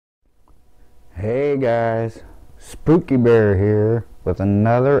Hey guys, Spooky Bear here with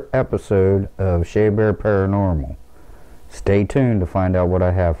another episode of Shea Bear Paranormal. Stay tuned to find out what I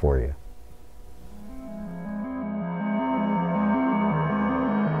have for you.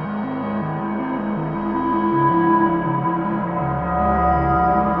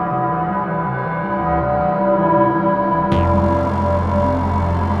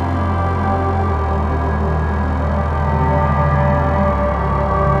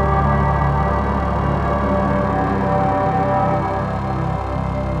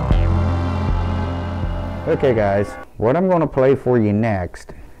 Okay guys, what I'm going to play for you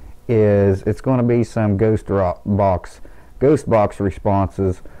next is it's going to be some ghost box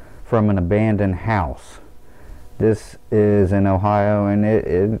responses from an abandoned house. This is in Ohio,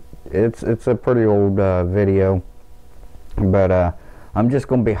 and it's a pretty old video, but I'm just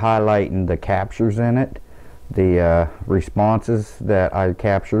going to be highlighting the captures in it, the responses that I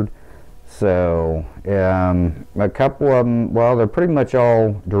captured. So a couple of them, well, they're pretty much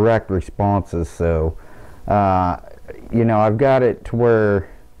all direct responses. So I've got it to where,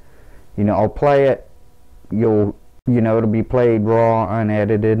 I'll play it, it'll be played raw,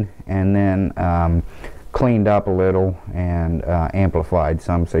 unedited, and then cleaned up a little and amplified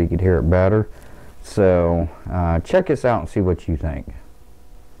some so you could hear it better. So check this out and see what you think.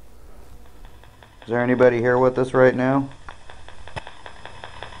 Is there anybody here with us right now?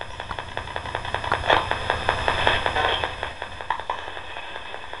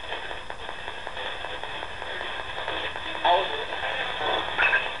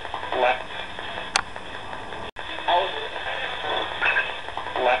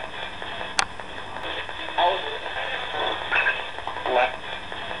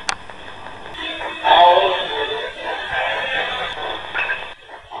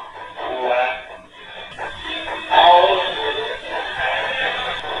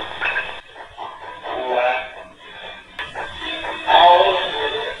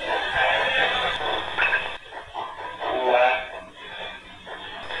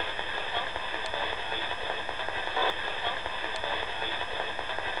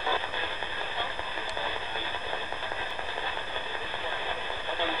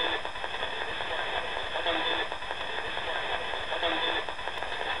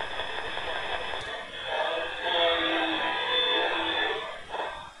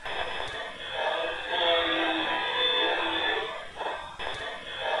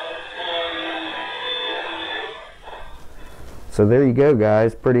 So there you go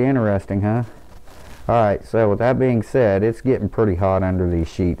guys, pretty interesting, huh? Alright, so with that being said, it's getting pretty hot under these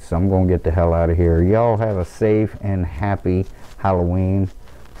sheets, so I'm going to get the hell out of here. Y'all have a safe and happy Halloween.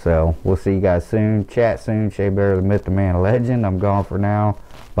 So we'll see you guys soon. Chat soon. Shea Bear, the myth, the man, legend. I'm gone for now.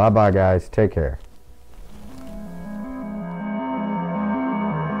 Bye bye guys, take care.